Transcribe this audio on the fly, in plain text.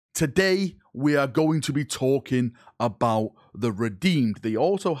Today, we are going to be talking about the Redeemed. They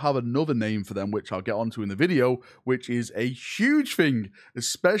also have another name for them, which I'll get onto in the video, which is a huge thing,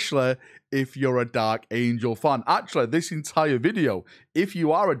 especially if you're a Dark Angel fan. Actually, this entire video, if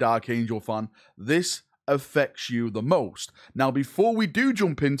you are a Dark Angel fan, this affects you the most. Now, before we do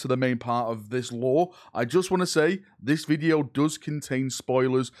jump into the main part of this lore, I just want to say this video does contain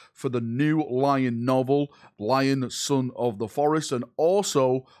spoilers for the new Lion novel, Lion, Son of the Forest, and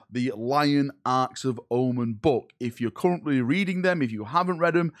also the Lion Arcs of Omen book. If you're currently reading them, if you haven't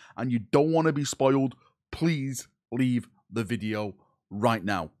read them, and you don't want to be spoiled, please leave the video right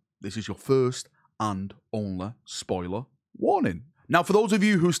now. This is your first and only spoiler warning. Now, for those of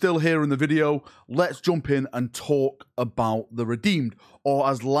you who are still here in the video, let's jump in and talk about the Redeemed, or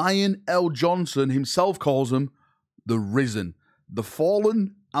as Lion L. Johnson himself calls them, the Risen. The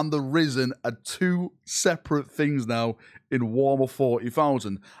Fallen and the Risen are two separate things now in Warhammer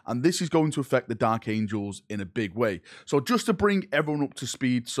 40,000, and this is going to affect the Dark Angels in a big way. So just to bring everyone up to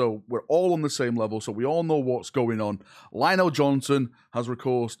speed, so we're all on the same level, so we all know what's going on, Lion L. Johnson has, of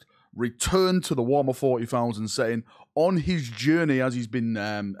course, returned to the Warhammer 40,000 setting on his journey as he's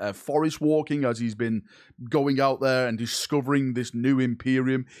been forest walking, as he's been going out there and discovering this new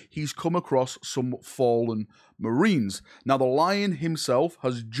Imperium. He's come across some fallen Marines. Now, the Lion himself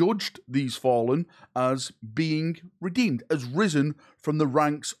has judged these fallen as being redeemed, as risen from the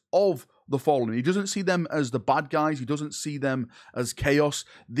ranks of the fallen. He doesn't see them as the bad guys. He doesn't see them as chaos.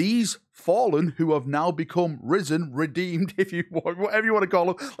 These fallen who have now become risen, redeemed, if you want, whatever you want to call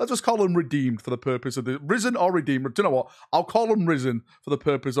them. Let's just call them redeemed for the purpose of the risen or redeemed. Do you know what? I'll call them risen for the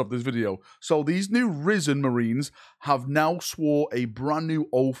purpose of this video. So these new risen Marines have now swore a brand new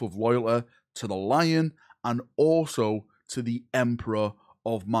oath of loyalty to the Lion and also to the Emperor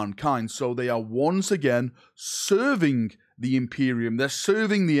of mankind. So they are once again serving the Imperium, they're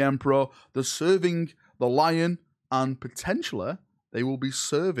serving the Emperor, they're serving the Lion, and potentially they will be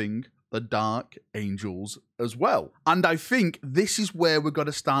serving the Dark Angels as well. And I think this is where we're going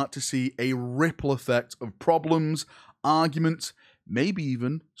to start to see a ripple effect of problems, arguments, maybe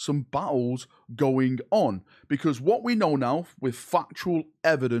even some battles going on. Because what we know now with factual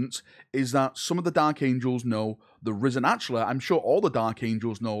evidence is that some of the Dark Angels know the Risen. Actually, I'm sure all the Dark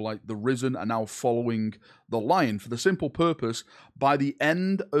Angels know, like, the Risen are now following the Lion for the simple purpose, by the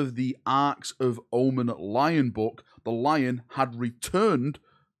end of the Arcs of Omen Lion book, the Lion had returned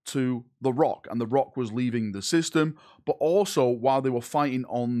to the Rock, and the Rock was leaving the system. But also, while they were fighting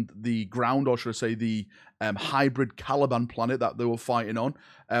on the ground, or should I say the hybrid Caliban planet that they were fighting on,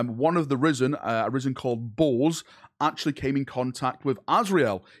 one of the Risen, a Risen called Buzz, actually came in contact with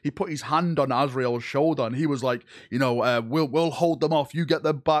Azrael. He put his hand on Azrael's shoulder, and he was like, you know, we'll hold them off. You get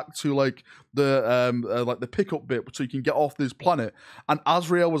them back to like the pickup bit so you can get off this planet. And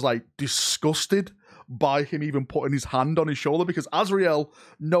Azrael was like disgusted by him even putting his hand on his shoulder, because Azrael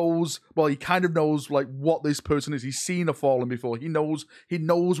knows, well, he kind of knows like what this person is. He's seen a fallen before. He knows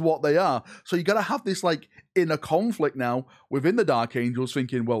what they are. So you got to have this like inner conflict now within the Dark Angels,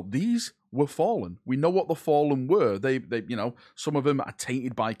 thinking, well, these were fallen. We know what the fallen were. They you know, some of them are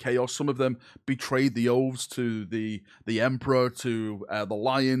tainted by chaos. Some of them betrayed the oaths to the Emperor, to the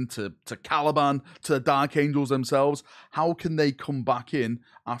Lion, to Caliban, to the Dark Angels themselves. How can they come back in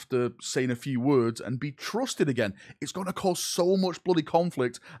after saying a few words and be trusted again? It's going to cause so much bloody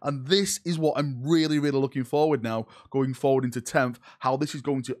conflict, and this is what I'm really, really looking forward now, going forward into 10th, how this is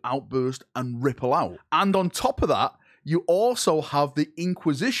going to outburst and ripple out. And on top of that, you also have the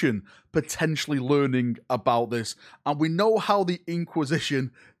Inquisition potentially learning about this. And we know how the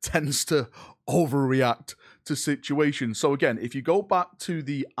Inquisition tends to overreact to situations. So again, if you go back to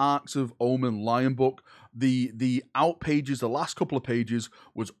the Arcs of Omen Lion book, the out pages, the last couple of pages,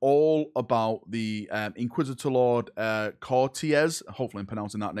 was all about the Inquisitor Lord Cortez. Hopefully I'm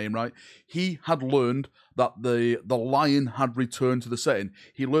pronouncing that name right. He had learned that the Lion had returned to the setting.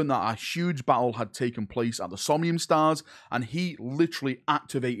 He learned that a huge battle had taken place at the Somnium Stars, and he literally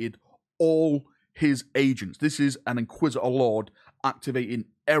activated all his agents. This is an Inquisitor Lord activating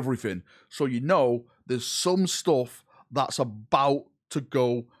everything. So you know there's some stuff that's about to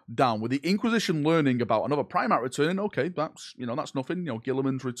go down. With the Inquisition learning about another Primarch returning, okay, that's nothing. You know,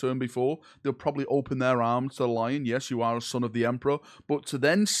 Gilliman's returned before. They'll probably open their arms to the Lion. Yes, you are a son of the Emperor. But to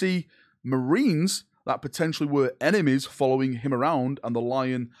then see Marines that potentially were enemies following him around, and the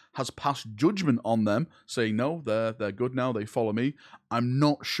Lion has passed judgment on them, saying, no, they're good now, they follow me. I'm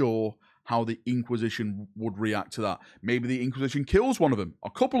not sure how the Inquisition would react to that. Maybe the Inquisition kills one of them, a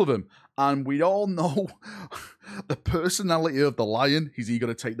couple of them, and we all know the personality of the Lion. Is he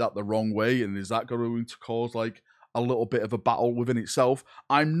going to take that the wrong way, and is that going to cause like a little bit of a battle within itself.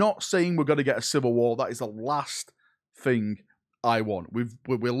 I'm not saying we're going to get a civil war. That is the last thing I want.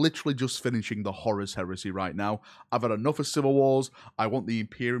 We're literally just finishing the Horus Heresy right now. I've had enough of civil wars. I want the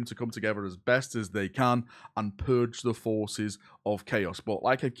Imperium to come together as best as they can and purge the forces of chaos. But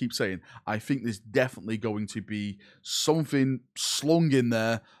like I keep saying, I think there's definitely going to be something slung in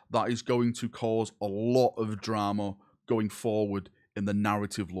there that is going to cause a lot of drama going forward in the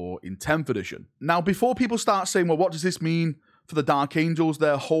narrative lore in 10th edition. Now, before people start saying, well, what does this mean for the Dark Angels?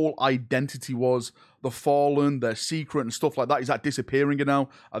 Their whole identity was the Fallen, their secret and stuff like that. Is that disappearing now?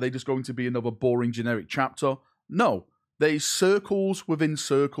 Are they just going to be another boring generic chapter? No. There's circles within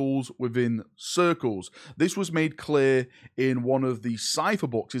circles within circles. This was made clear in one of the cipher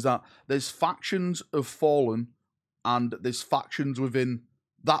books, is that there's factions of Fallen and there's factions within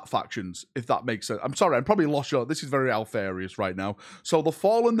that factions, if that makes sense. I'm sorry, I'm probably lost you. This is very Alfarius right now. So the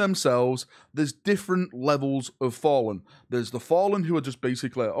Fallen themselves, there's different levels of Fallen. There's the Fallen who are just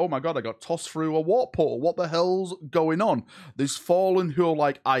basically, oh my god, I got tossed through a warp portal. What the hell's going on? There's Fallen who are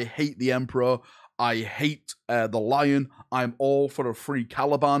like, I hate the Emperor. I hate the Lion. I'm all for a free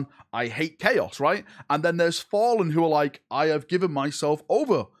Caliban. I hate chaos, right? And then there's Fallen who are like, I have given myself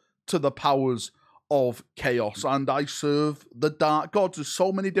over to the powers of chaos, and I serve the dark gods. There's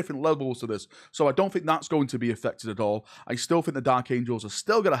so many different levels to this, so I don't think that's going to be affected at all. I still think the Dark Angels are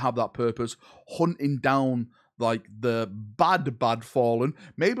still going to have that purpose, hunting down like the bad Fallen.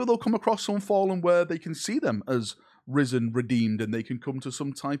 Maybe they'll come across some Fallen where they can see them as risen, redeemed, and they can come to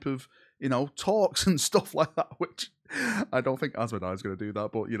some type of, you know, talks and stuff like that, which I don't think Asmodai is going to do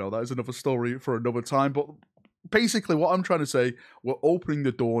that, but, you know, that is another story for another time. But basically what I'm trying to say, we're opening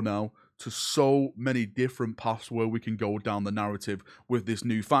the door now to so many different paths where we can go down the narrative with this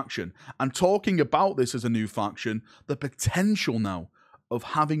new faction. And talking about this as a new faction, the potential now of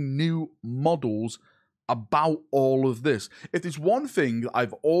having new models about all of this. If there's one thing that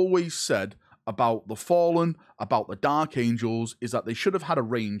I've always said about the Fallen, about the Dark Angels, is that they should have had a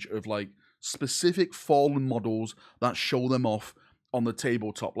range of like specific Fallen models that show them off on the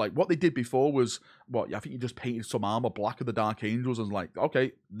tabletop. Like what they did before was, I think you just painted some armor black of the Dark Angels and like,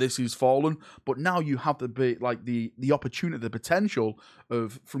 okay, this is Fallen. But now you have the opportunity, the potential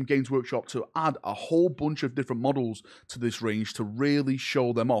of, from Games Workshop, to add a whole bunch of different models to this range to really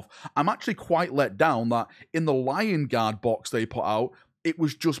show them off. I'm actually quite let down that in the Lion Guard box they put out, it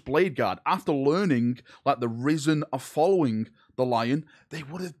was just Blade Guard. After learning like the Risen are following the Lion, they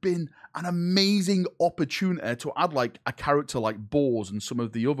would have been an amazing opportunity to add like a character like Boars and some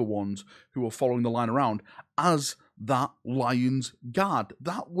of the other ones who are following the Lion around as that Lion's Guard.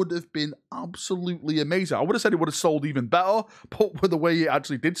 That would have been absolutely amazing. I would have said it would have sold even better, but with the way it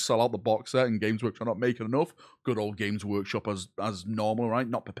actually did sell out the box set and Games Workshop not making enough, good old Games Workshop as normal, right?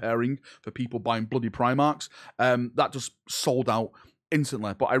 Not preparing for people buying bloody Primarchs. That just sold out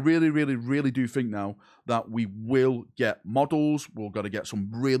instantly. But I really do think now that we will get models. We're going to get some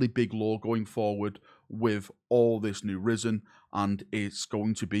really big lore going forward with all this new Risen, and it's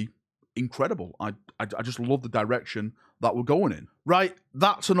going to be incredible. I just love the direction that we're going in. Right,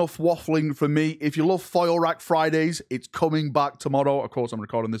 that's enough waffling from me. If you love Foil Rack Fridays, it's coming back tomorrow. Of course, I'm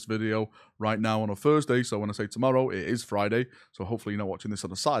recording this video right now on a Thursday, so when I say tomorrow, it is Friday. So hopefully you're not watching this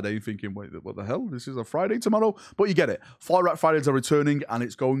on a Saturday and thinking, wait, what the hell? This is a Friday tomorrow? But you get it. Foil Rack Fridays are returning, and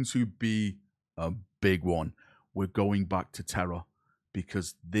it's going to be a big one. We're going back to Terra,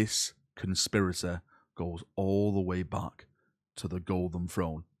 because this conspiracy goes all the way back to the Golden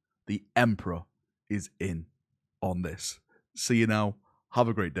Throne. The Emperor is in on this. See you now. Have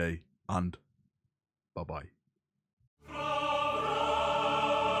a great day, and bye-bye.